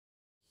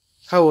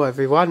Hello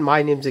everyone,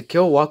 my name's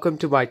Akil. Welcome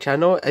to my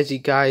channel. As you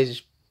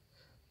guys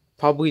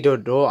probably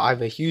don't know,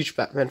 I'm a huge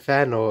Batman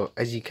fan, or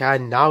as you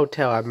can now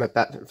tell, I'm a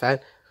Batman fan.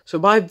 So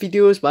my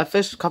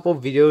first couple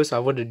of videos I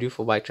want to do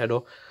for my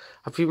channel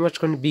are pretty much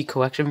going to be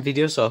collection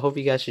videos, so I hope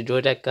you guys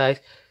enjoy that,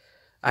 guys.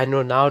 I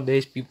know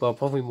nowadays people are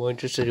probably more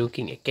interested in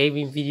looking at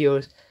gaming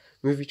videos,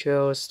 movie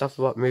trailers, stuff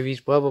about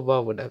movies, blah blah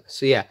blah, whatever.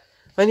 So yeah,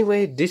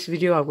 anyway, this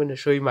video I'm going to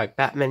show you my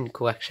Batman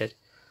collection.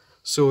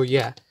 So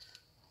yeah.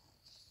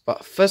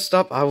 But first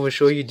up, I will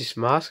show you this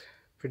mask.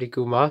 Pretty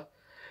cool mask.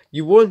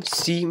 You won't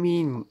see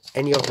me in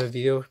any of the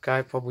videos,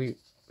 guys, probably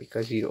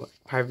because, you know,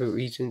 private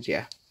reasons,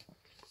 yeah.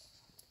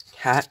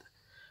 Hat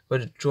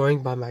with a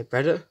drawing by my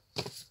brother.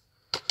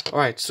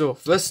 Alright, so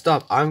first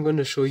up, I'm going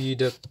to show you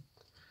the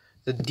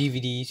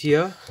DVDs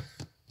here.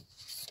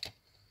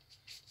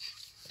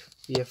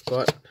 We have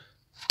got...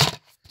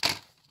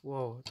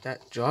 Whoa,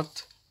 that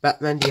dropped.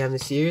 Batman the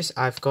Animated Series.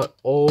 I've got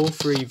all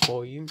 3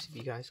 volumes, if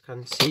you guys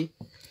can see.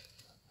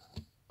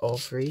 All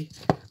 3.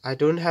 I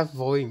don't have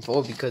volume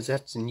 4 because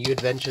that's the New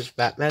Adventures of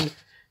Batman,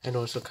 and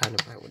also kind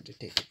of I want to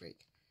take a break.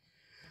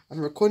 I'm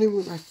recording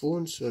with my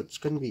phone, so it's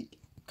gonna be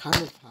kind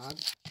of hard.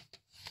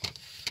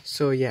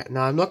 So yeah,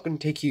 now I'm not gonna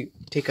take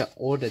an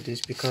order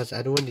this because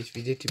I don't want this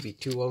video to be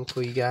too long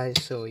for you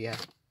guys. So yeah.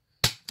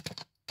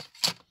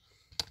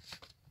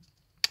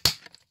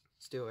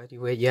 Still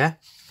anyway, yeah.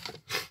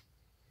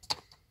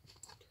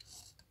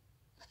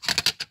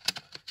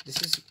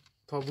 This is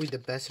probably the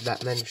best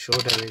Batman show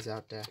there is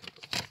out there.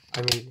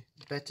 I mean,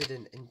 better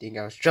than anything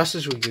else.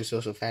 Justice League is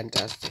also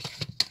fantastic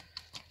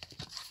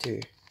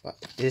too, but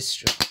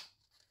this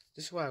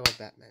is why I love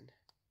Batman.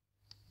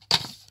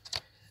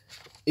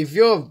 If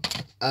you're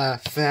a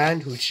fan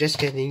who's just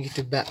getting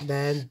into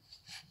Batman,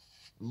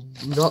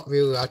 not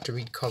really allowed to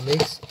read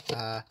comics,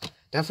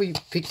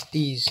 definitely pick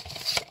these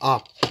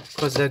up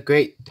because they're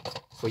great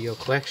for your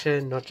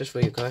collection. Not just for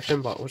your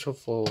collection, but also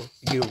for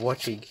you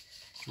watching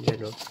in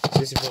general. So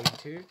this is volume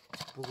 2.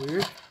 It's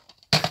blue.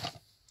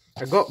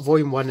 I got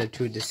volume 1 and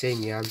 2 the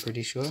same year, I'm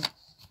pretty sure.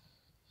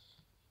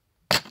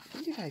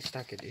 When did I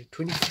start it?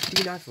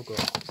 2015, I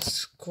forgot.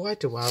 It's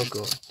quite a while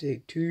ago. I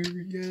think 2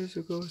 years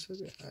ago or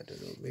something. I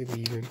don't know,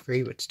 maybe even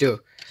 3, but still.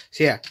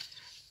 So yeah.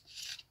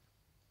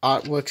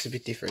 Artwork's a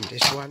bit different,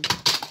 this one.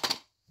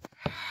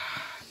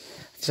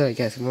 Sorry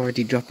guys, I'm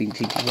already dropping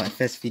to my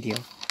first video.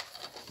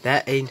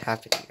 That ain't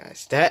happening,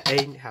 guys. That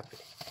ain't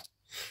happening.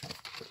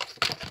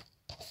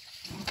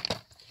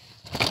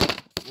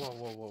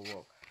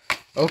 Whoa.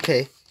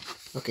 Okay.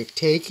 Okay,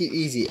 take it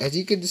easy. As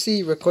you can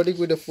see, recording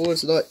with a phone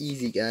is not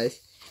easy,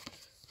 guys.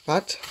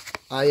 But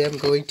I am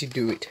going to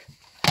do it.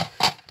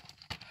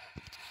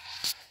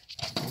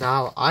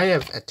 Now, I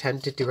have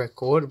attempted to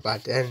record,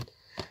 but then,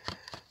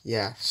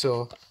 yeah,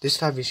 so this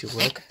time it should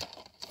work.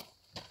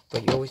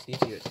 But you always need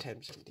to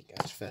attempt something,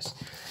 guys, first.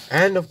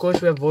 And, of course,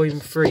 we have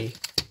volume 3.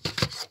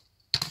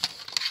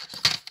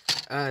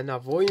 Now,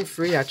 volume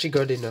 3 I actually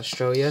got in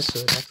Australia,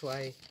 so that's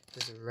why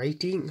there's a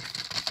rating.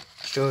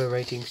 Australia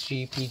ratings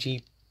G,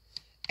 PG,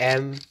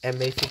 M,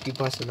 MA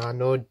 50+, and R.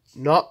 No,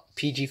 not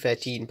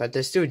PG-13, but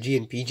there's still G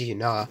and PG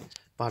and R.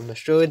 But in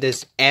Australia,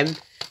 there's M,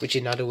 which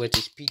in other words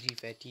is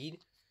PG-13.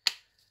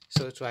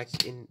 So it's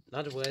like, in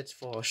other words,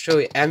 for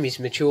Australia, M is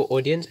mature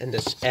audience, and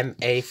there's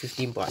MA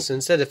 15+. So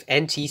instead of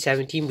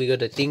NC-17, we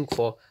got a thing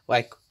for,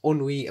 like,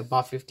 only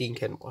above 15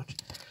 can watch.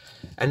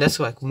 And that's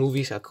like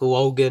movies like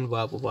Logan,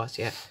 blah blah blah,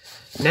 yeah.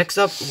 Next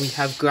up, we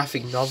have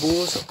graphic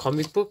novels or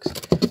comic books.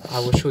 I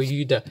will show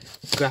you the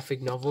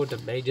graphic novel, the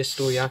major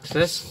story arcs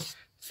first.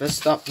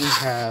 First up, we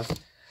have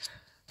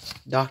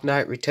Dark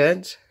Knight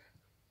Returns.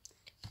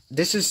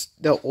 This is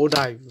the order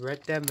I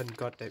read them and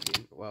got them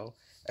in. Well,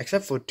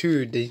 except for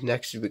 2 these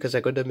next 2 because I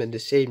got them in the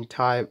same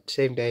time,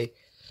 same day.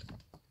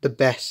 The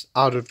best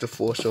out of the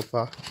 4 so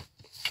far.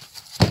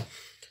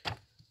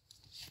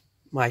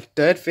 My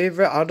 3rd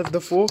favorite out of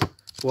the 4,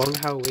 Long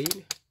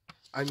Halloween.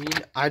 I mean,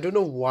 I don't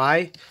know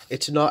why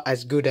it's not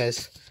as good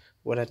as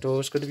what I thought it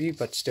was going to be,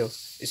 but still,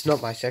 it's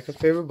not my 2nd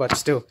favorite, but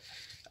still,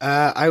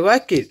 I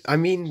like it. I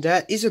mean,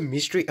 there is a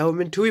mystery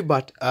element to it,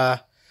 but I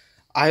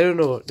don't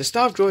know, the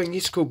style of drawing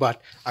is cool,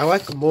 but I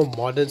like a more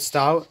modern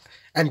style,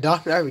 and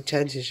Dark Knight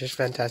Returns is just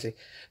fantastic.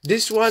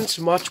 This one's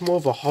much more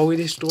of a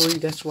holiday story,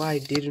 that's why I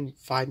didn't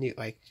find it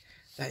like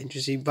that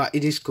interesting, but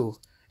it is cool.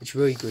 It's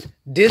really good.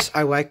 This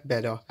I like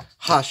better.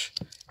 Hush.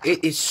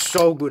 It is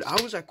so good.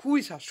 I was like, who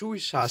is Hush? Who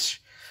is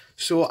Hush?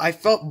 So I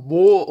felt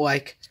more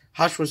like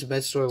Hush was a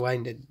better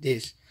storyline than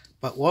this.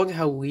 But Long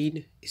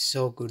Halloween is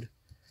so good.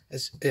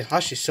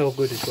 Hush is so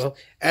good as well.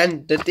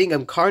 And the thing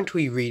I'm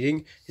currently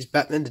reading is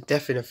Batman the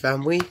Death in a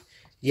Family.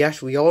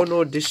 Yes, we all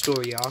know this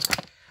story arc.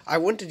 I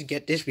wanted to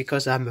get this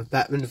because I'm a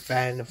Batman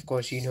fan, of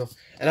course, you know.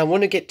 And I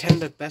want to get 10 of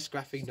the best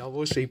graphic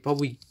novels, so you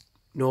probably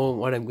know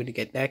what I'm going to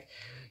get next.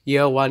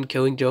 Year 1,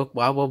 Killing Joke,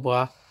 blah blah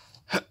blah.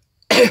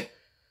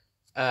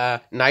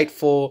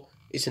 Nightfall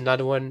is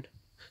another one.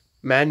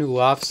 Man Who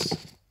Laughs.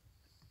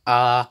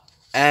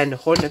 And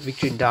Haunted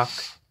Victory in Dark.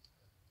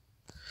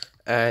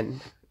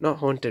 And not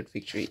Haunted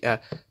Victory.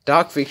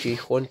 Dark Victory,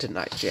 Haunted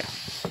Nights, yeah.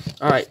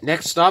 Alright,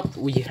 next up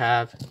we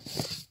have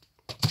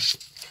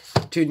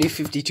 2 New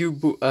 52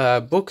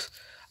 books.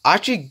 I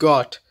actually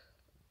got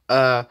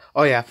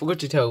oh yeah, I forgot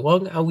to tell.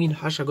 Long Halloween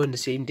Hush I got on the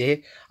same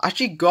day. I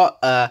actually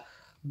got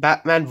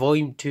Batman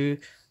Volume 2,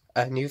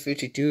 New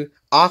 52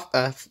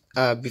 after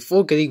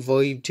before getting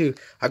Volume 2.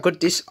 I got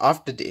this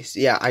after this.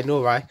 Yeah, I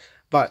know, right?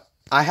 But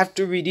I have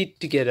to read it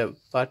together.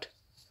 But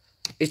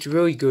it's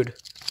really good.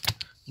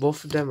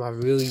 Both of them are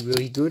really,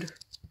 really good.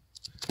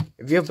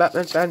 If you're a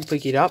Batman fan,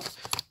 pick it up.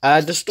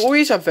 The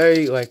stories are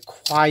very like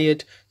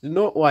quiet. They're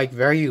not like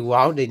very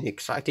loud and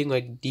exciting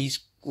like these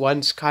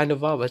ones kind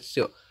of are, but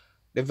still,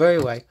 they're very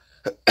like.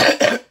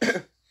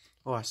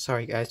 Oh,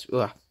 sorry guys.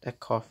 Ugh, that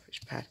cough is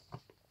bad.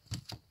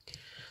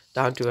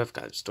 Down to earth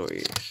kind of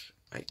stories.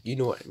 Like, you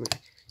know what I mean.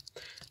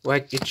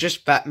 Like, it's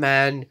just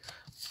Batman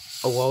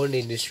alone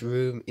in this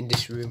room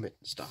and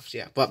stuff. So,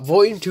 yeah, but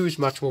Volume 2 is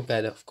much more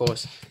better, of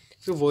course.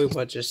 Your Volume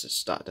 1 just to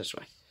start, that's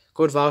right.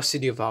 Go to Val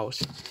City of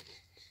Owls.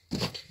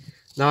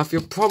 Now, if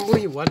you're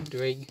probably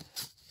wondering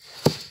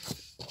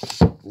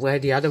where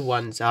the other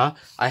ones are,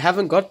 I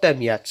haven't got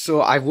them yet,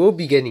 so I will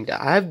be getting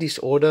that. I have this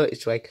order.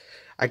 It's like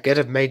I get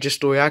a major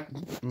story arc,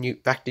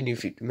 Back to New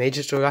 52,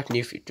 major story arc,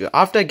 New 52.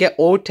 After I get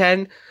all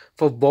 10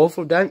 for both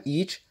of them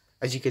each,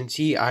 as you can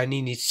see, I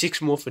only need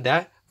 6 more for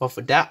that. But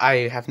for that,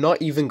 I have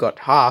not even got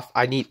half.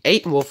 I need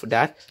 8 more for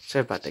that.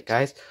 Sorry about that,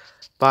 guys.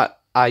 But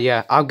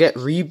yeah, I'll get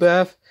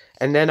Rebirth,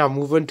 and then I'll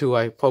move on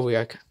to probably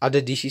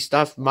other DC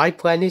stuff. My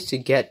plan is to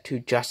get to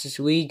Justice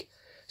League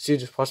as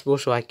soon as possible,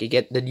 so I can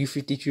get the New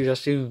 52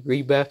 Justice League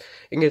Rebirth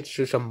and get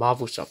to some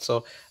Marvel stuff.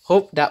 So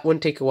hope that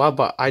won't take a while,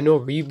 but I know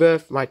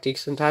Rebirth might take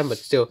some time, but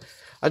still,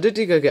 I don't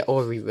think I'll get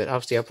all Rebirth.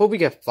 Obviously, I'll probably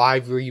get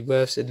 5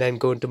 Rebirths and then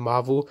go into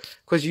Marvel,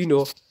 because you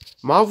know,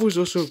 Marvel's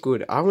also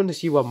good. I want to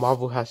see what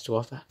Marvel has to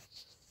offer.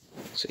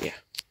 So yeah.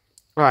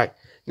 Alright,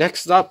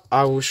 next up,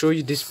 I will show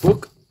you this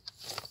book.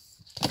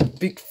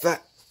 Big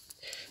fat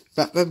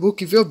Batman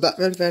book. If you're a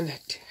Batman fan,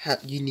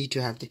 you need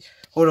to have this.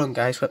 Hold on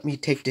guys, let me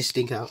take this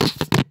thing out.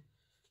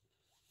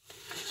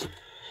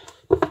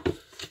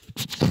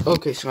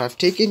 Okay, so I've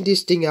taken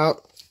this thing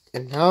out,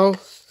 and now,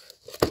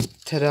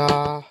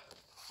 ta-da,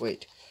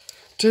 wait,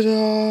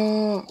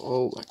 ta-da,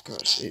 oh my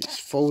gosh, it's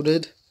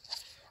folded.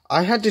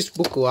 I had this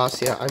book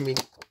last year. I mean,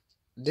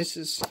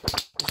 this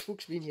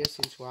book's been here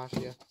since last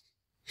year.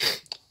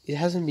 It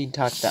hasn't been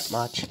touched that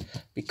much,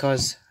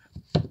 because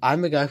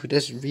I'm a guy who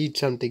doesn't read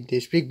something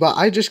this big, but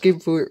I just came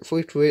for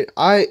it.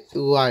 I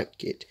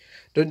like it.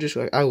 Don't just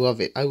like, I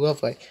love it. I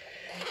love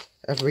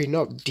every,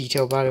 not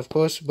detail about it, of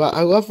course, but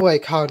I love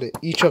how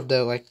each of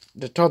the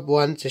the top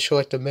ones, they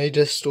show the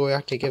major story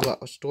arc they came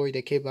out, a story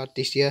that came out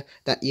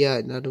that year,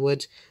 in other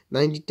words,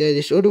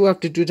 1930s, all the way up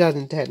to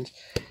 2010.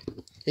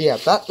 Yeah,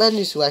 Batman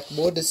is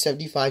more than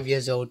 75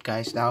 years old,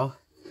 guys, now.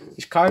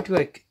 He's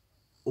currently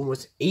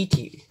almost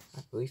 80,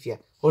 I believe, yeah.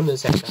 Hold on a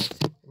second, guys.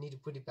 I need to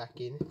put it back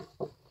in.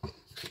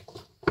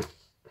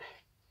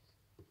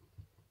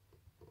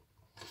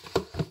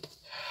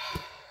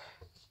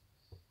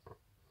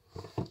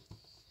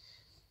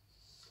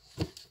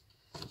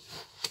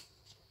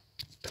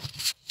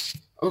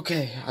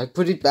 Okay, I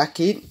put it back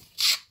in.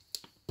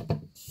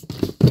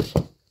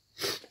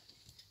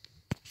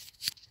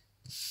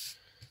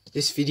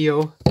 This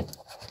video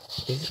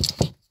is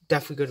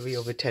definitely going to be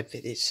over 10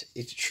 minutes.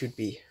 It should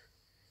be.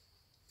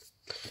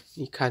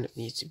 It kind of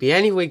needs to be.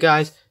 Anyway,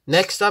 guys,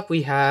 next up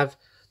we have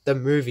the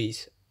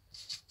movies.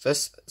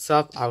 First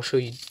up, I'll show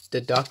you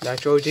the Dark Knight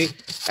trilogy.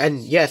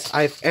 And yes,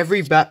 I have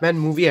every Batman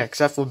movie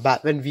except for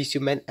Batman v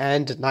Superman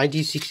and the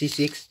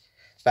 1966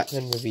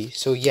 Batman movie.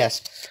 So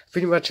yes,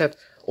 pretty much have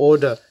all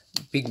the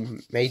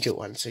big major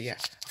ones. So yeah,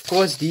 of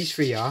course these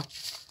three are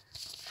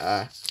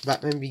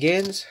Batman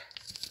Begins,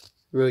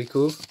 really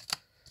cool.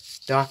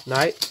 Dark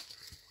Knight,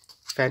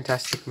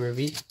 fantastic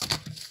movie.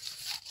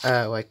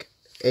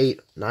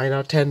 8, 9 out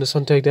of 10 or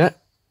something like that.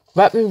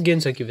 Batman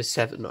Begins I give a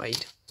 7 or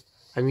 8.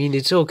 I mean,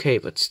 it's okay,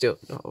 but still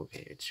not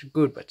okay. It's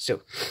good, but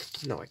still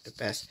not the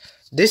best.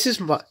 This is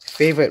my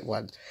favorite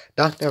one.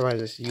 Dark Knight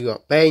Rises. You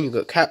got Bane, you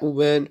got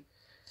Catwoman.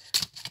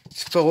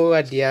 Spoiler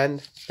at the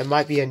end. There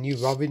might be a new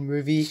Robin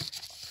movie.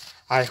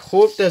 I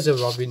hope there's a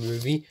Robin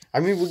movie. I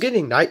mean, we're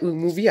getting Nightwing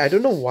movie. I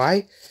don't know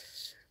why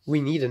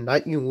we need a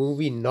Nightwing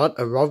movie, not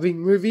a Robin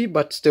movie,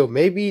 but still,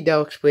 maybe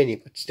they'll explain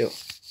it, but still.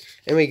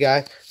 Anyway,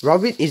 guys,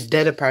 Robin is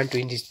dead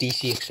apparently in this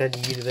DC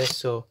Extended Universe,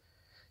 so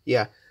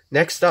yeah.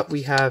 Next up,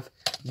 we have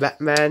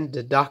Batman,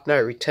 The Dark Knight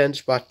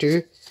Returns Part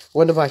 2.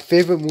 One of my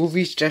favorite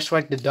movies, just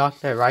like The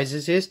Dark Knight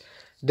Rises is.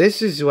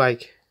 This is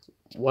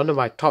one of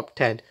my top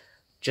 10,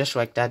 just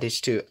like that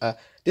is too.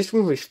 This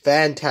movie is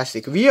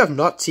fantastic. If you have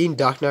not seen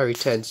Dark Knight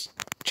Returns,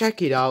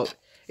 check it out.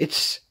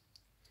 It's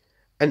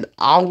an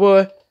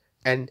hour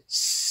and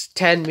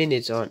 10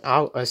 minutes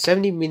or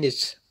 70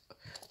 minutes.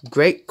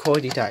 Great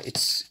quality time.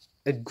 It's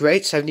a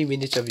great 70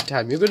 minutes of your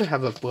time. You're gonna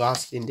have a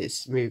blast in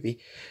this movie.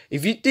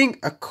 If you think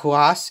a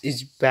class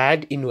is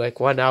bad in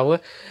 1 hour,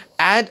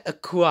 add a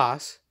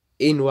class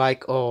in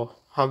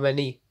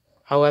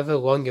however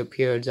long your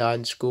periods are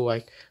in school.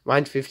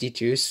 Mine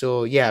 52.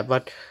 So yeah,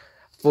 but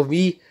for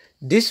me,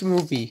 this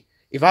movie,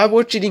 if I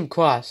watch it in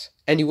class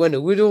and you want a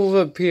little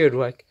over a period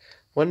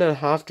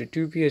 1.5 to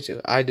 2 years,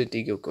 I don't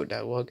think it'll go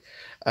that long.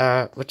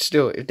 But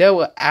still, if there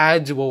were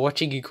ads while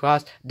watching in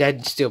class,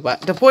 then still.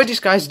 But the point is,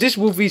 guys, this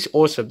movie is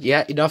awesome.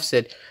 Yeah, enough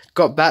said.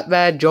 Got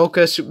Batman,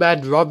 Joker,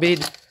 Superman, Robin.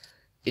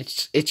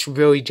 It's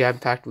really jam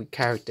packed with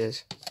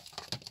characters.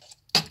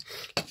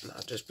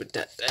 I'll just put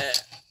that there.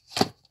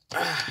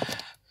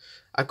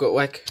 I've got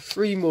like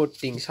 3 more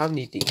things. How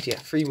many things? Yeah,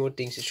 3 more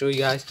things to show you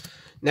guys.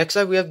 Next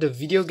up, we have the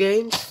video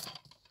games.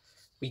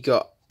 We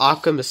got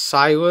Arkham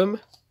Asylum.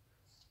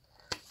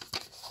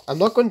 I'm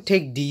not going to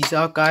take these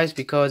out, guys,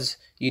 because,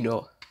 you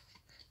know,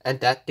 and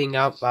that thing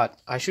out, but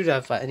I should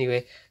have, but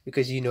anyway,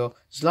 because, you know,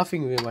 there's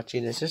nothing really much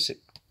in it. It's just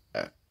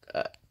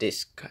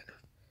this kind of.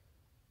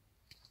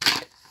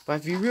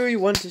 But if you really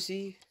want to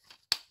see,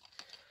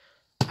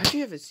 have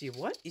you ever seen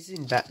what is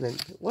in Batman?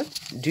 What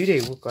do they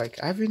look like?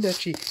 I haven't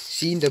actually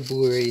seen the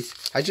Blu-rays.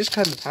 I just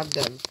kind of have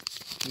them,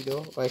 you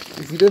know, like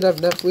if you don't have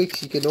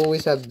Netflix, you can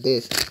always have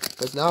this.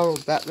 Because now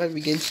Batman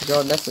Begins to go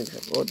on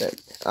Netflix. Oh, then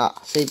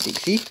same thing.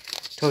 See,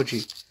 told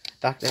you.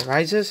 Dark Knight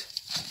Rises.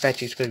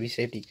 Bet you it's gonna be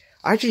safety.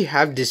 I actually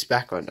have this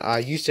background. I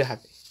used to have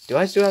it. Do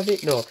I still have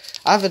it? No,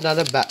 I have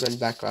another Batman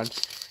background.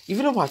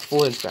 Even on my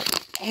phone is Batman.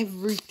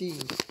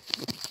 Everything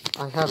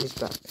I have is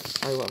Batman.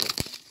 I love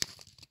it.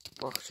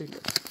 Oh shit.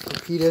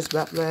 Computer's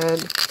Batman.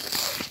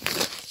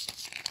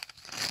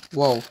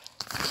 Whoa.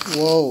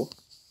 Whoa.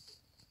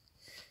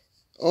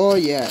 Oh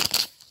yeah.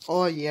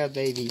 Oh yeah,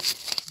 baby.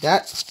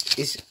 That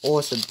is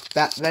awesome.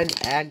 Batman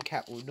and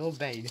Catwoman. No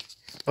Bane.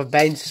 But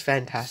Bane's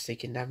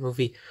fantastic in that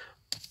movie.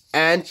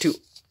 And to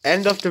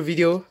end off the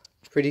video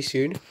pretty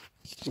soon,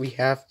 we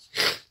have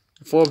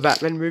 4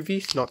 Batman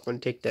movies. Not going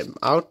to take them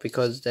out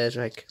because there's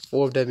like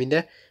 4 of them in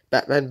there.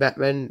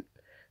 Batman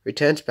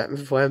Returns,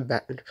 Batman Forever,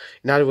 Batman.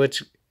 In other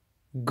words,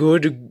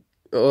 good,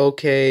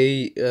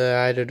 okay,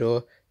 I don't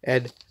know,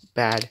 and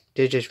bad.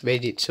 They just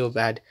made it so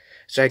bad.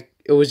 It's like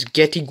it was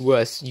getting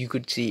worse. You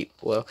could see,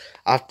 well,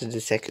 after the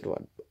second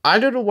one. I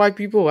don't know why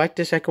people like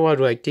the second one.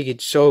 Like think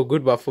it's so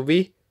good, but for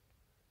me,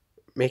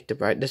 make the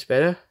brightness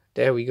better.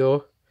 There we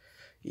go.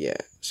 Yeah,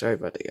 sorry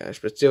about that, guys,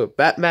 but still,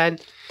 Batman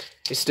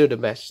is still the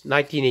best.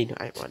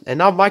 1989 one. And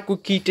now Michael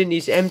Keaton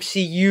is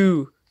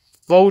MCU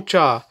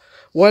Vulture.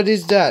 What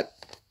is that?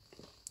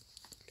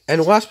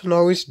 And last but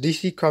not least,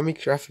 DC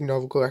Comics graphic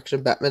novel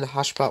collection Batman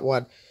Hush Part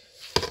 1.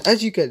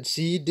 As you can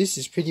see, this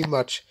is pretty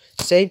much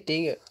same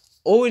thing.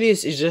 All it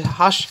is just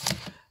Hush.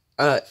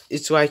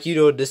 It's like, you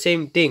know, the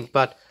same thing.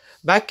 But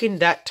back in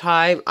that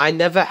time, I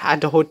never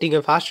had the whole thing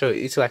of Hush. So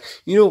it's like,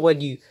 you know,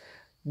 when you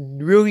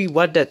really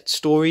want that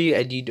story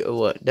and you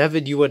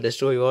never knew what the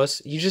story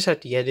was, you just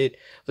had to get it.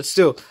 But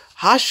still,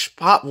 Hush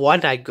Part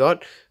 1 I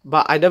got,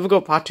 but I never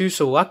got Part 2,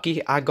 so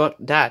lucky I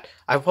got that.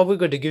 I'm probably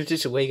going to give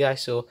this away,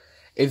 guys, so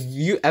if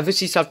you ever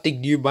see something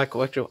new in my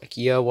collection, like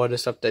year 1 or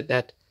something like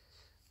that,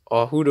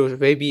 or who knows,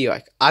 maybe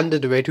like Under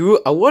the Rain,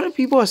 a lot of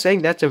people are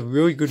saying that's a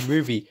really good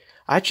movie.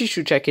 I actually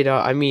should check it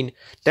out. I mean,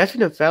 Death in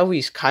the Family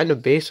is kind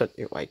of based on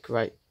it, like,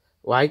 right?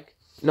 Like,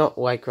 not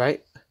like,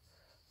 right?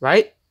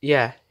 Right?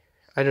 Yeah.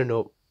 I don't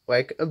know,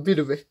 like a bit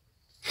of it,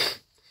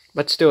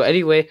 but still.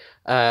 Anyway,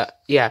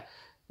 yeah.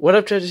 What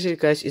I'm trying to say,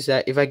 guys, is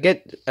that if I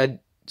get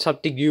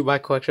something new in my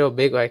collection, I'll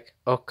make like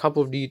a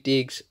couple of new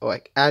things, or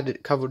like add a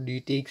couple of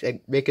new things, and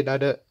make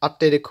another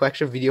updated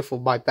collection video for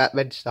my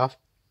Batman stuff.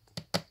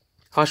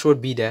 Hush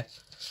would be there,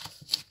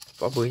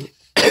 probably.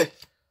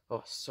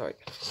 Oh, sorry.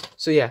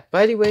 So yeah.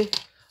 But anyway,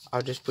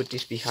 I'll just put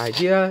this behind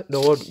here.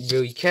 No one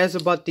really cares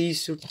about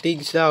these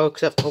things now,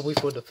 except probably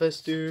for the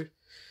first 2.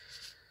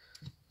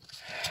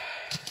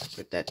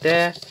 Put that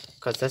there,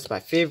 because that's my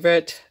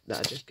favorite. No,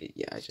 I just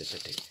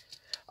think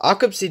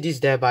Arkham City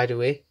is there, by the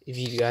way, if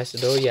you guys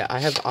know. Yeah, I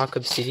have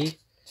Arkham City.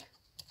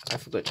 I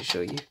forgot to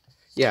show you.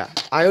 Yeah,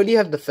 I only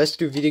have the first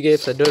 2 video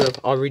games. I don't have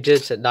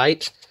Origins and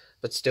Night,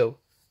 but still,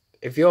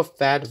 if you're a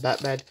fan of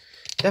Batman,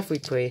 definitely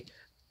play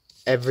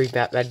every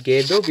Batman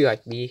game. Don't be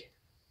like me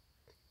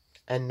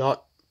and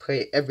not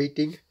play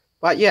everything.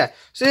 But yeah,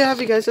 so yeah,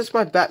 you guys, that's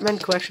my Batman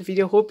collection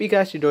video. Hope you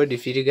guys enjoyed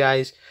this video,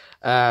 guys.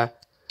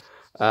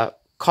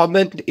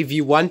 Comment if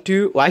you want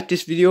to, like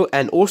this video,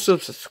 and also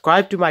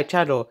subscribe to my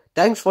channel.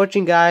 Thanks for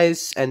watching,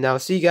 guys, and I'll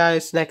see you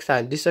guys next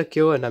time. This is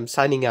Akil, and I'm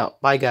signing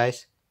out. Bye,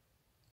 guys.